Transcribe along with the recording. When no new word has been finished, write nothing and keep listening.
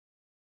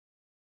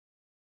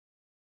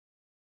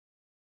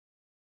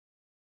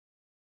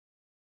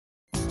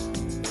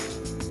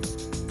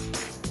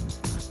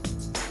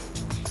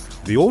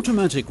The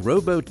automatic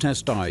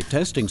roboTest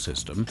testing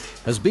system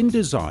has been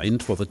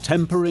designed for the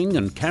tempering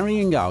and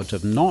carrying out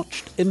of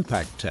notched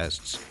impact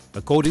tests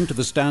according to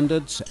the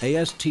standards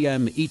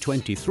ASTM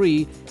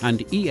E23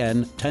 and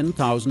EN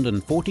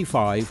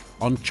 10045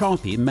 on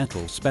Charpy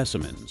metal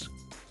specimens.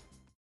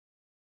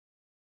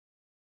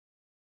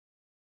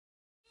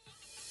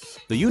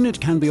 The unit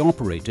can be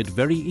operated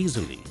very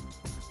easily.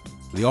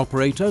 The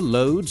operator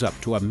loads up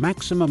to a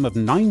maximum of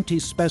 90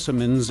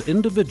 specimens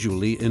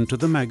individually into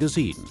the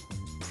magazine.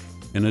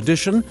 In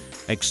addition,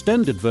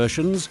 extended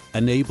versions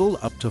enable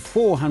up to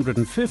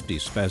 450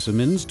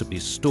 specimens to be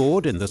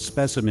stored in the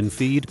specimen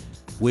feed,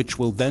 which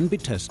will then be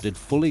tested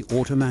fully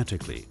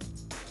automatically.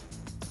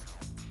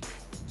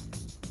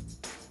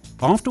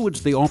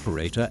 Afterwards, the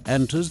operator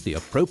enters the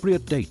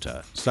appropriate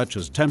data, such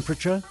as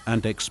temperature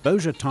and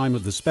exposure time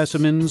of the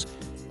specimens,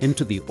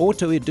 into the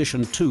Auto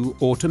Edition 2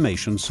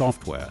 automation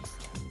software.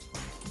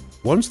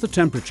 Once the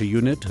temperature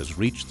unit has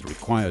reached the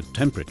required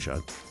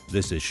temperature,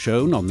 this is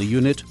shown on the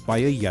unit by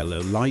a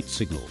yellow light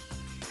signal.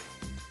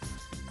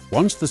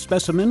 Once the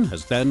specimen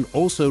has then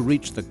also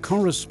reached the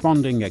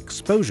corresponding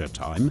exposure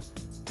time,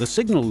 the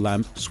signal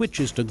lamp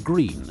switches to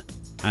green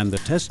and the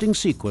testing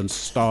sequence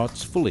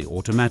starts fully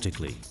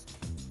automatically.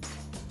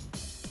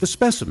 The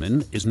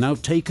specimen is now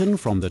taken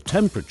from the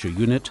temperature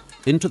unit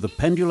into the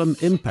Pendulum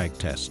impact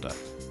tester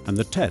and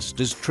the test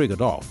is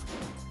triggered off.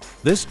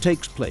 This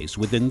takes place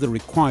within the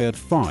required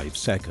 5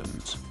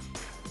 seconds.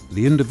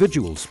 The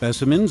individual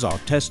specimens are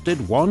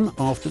tested one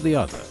after the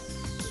other.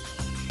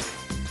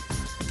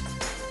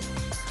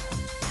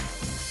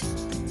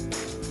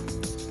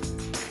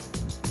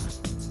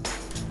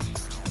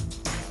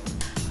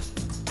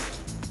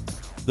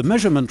 The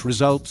measurement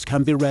results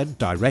can be read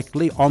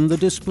directly on the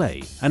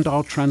display and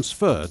are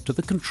transferred to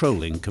the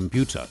controlling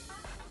computer.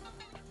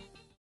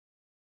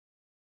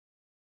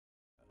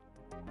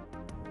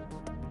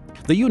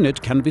 The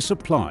unit can be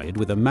supplied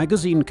with a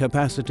magazine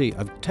capacity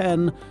of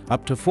 10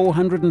 up to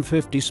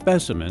 450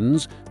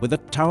 specimens with a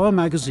tower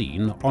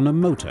magazine on a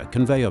motor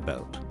conveyor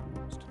belt.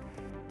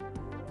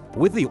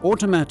 With the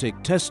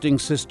automatic testing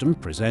system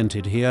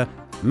presented here,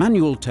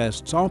 manual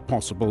tests are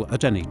possible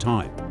at any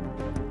time.